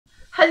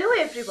Hello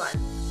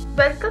everyone,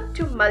 welcome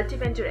to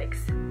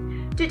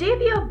MultiVendorX. Today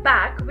we are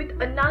back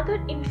with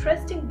another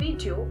interesting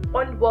video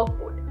on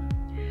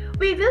Workboard.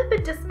 We will be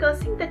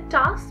discussing the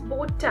Task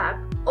Board tab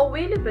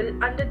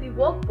available under the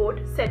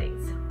Workboard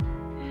settings.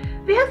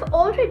 We have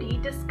already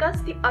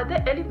discussed the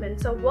other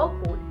elements of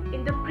Workboard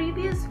in the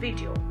previous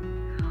video,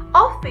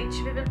 of which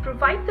we will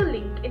provide the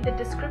link in the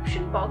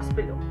description box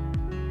below.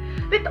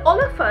 With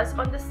all of us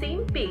on the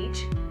same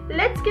page,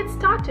 let's get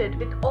started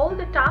with all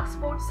the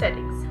Task Board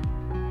settings.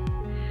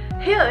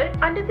 Here,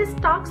 under this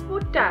Task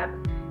Board tab,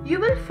 you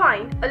will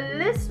find a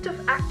list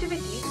of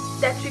activities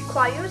that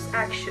requires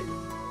action.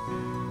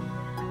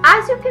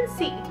 As you can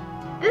see,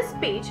 this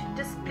page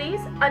displays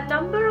a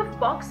number of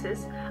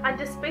boxes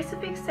under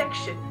specific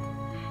section.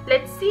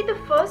 Let's see the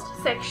first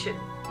section.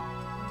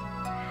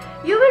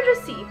 You will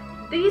receive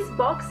these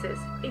boxes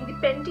in the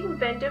Pending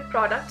Vendor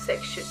Product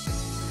section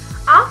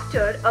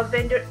after a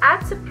vendor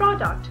adds a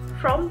product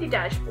from the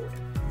dashboard.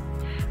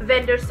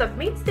 Vendor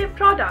submits their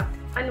product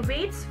and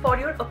waits for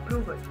your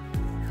approval.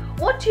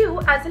 What you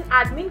as an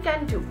admin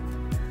can do,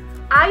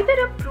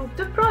 either approve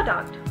the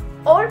product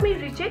or may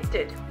reject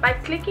it by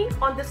clicking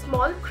on the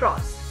small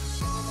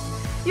cross.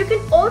 You can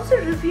also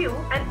review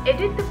and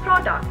edit the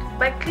product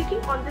by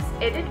clicking on this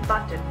edit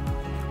button.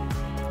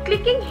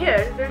 Clicking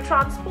here will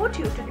transport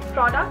you to the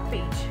product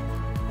page.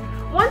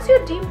 Once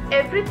you deem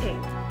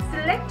everything,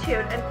 select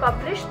here and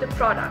publish the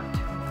product.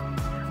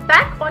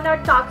 Back on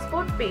our Task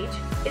Board page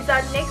is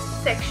our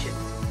next section,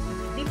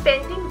 the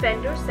Pending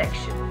Vendor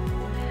section.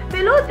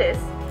 Below this,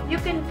 you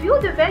can view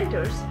the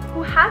vendors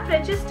who have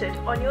registered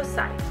on your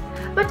site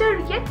but are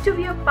yet to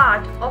be a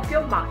part of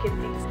your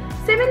marketplace.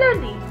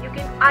 Similarly, you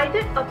can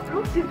either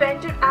approve the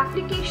vendor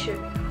application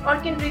or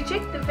can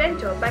reject the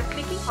vendor by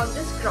clicking on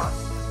this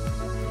cross.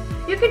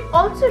 You can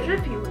also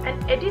review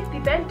and edit the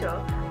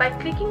vendor by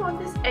clicking on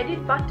this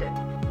edit button.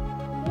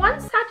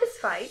 Once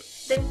satisfied,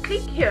 then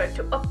click here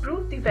to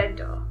approve the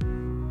vendor.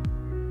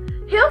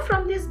 Here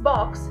from this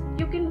box,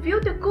 you can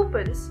view the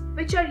coupons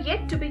which are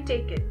yet to be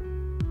taken.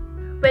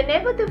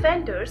 Whenever the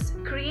vendors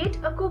create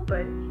a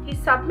coupon, he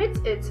submits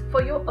it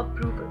for your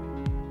approval.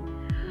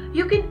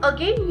 You can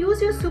again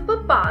use your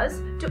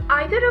superpowers to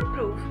either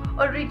approve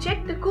or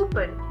reject the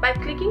coupon by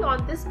clicking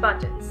on these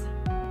buttons.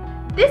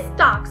 This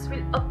task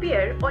will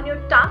appear on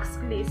your task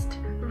list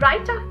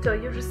right after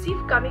you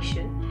receive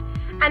commission,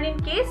 and in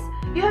case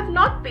you have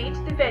not paid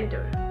the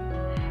vendor,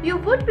 you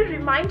would be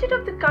reminded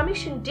of the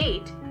commission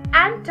date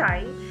and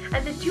time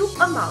and the due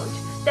amount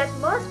that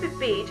must be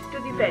paid to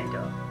the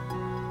vendor.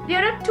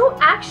 There are two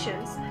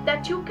actions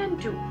that you can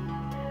do.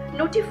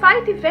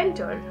 Notify the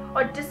vendor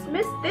or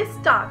dismiss this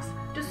task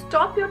to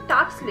stop your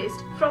task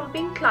list from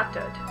being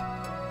cluttered.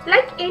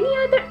 Like any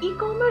other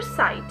e-commerce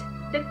site,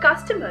 the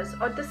customers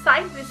or the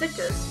site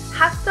visitors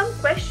have some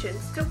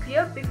questions to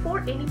clear before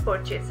any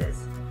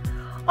purchases,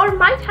 or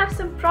might have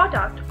some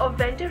product or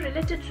vendor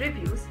related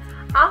reviews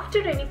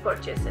after any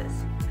purchases.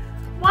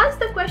 Once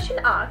the question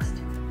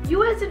asked,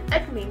 you as an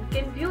admin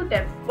can view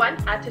them one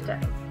at a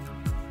time.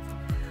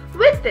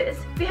 With this,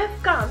 we have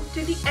come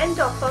to the end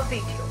of our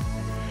video.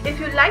 If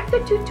you like the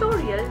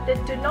tutorial,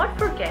 then do not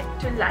forget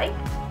to like,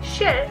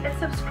 share and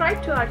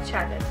subscribe to our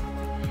channel.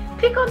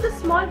 Click on the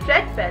small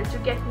red bell to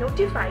get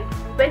notified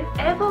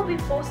whenever we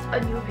post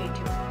a new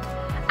video.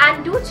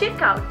 And do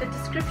check out the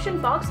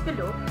description box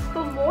below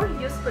for more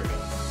useful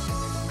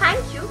links.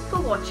 Thank you for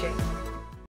watching.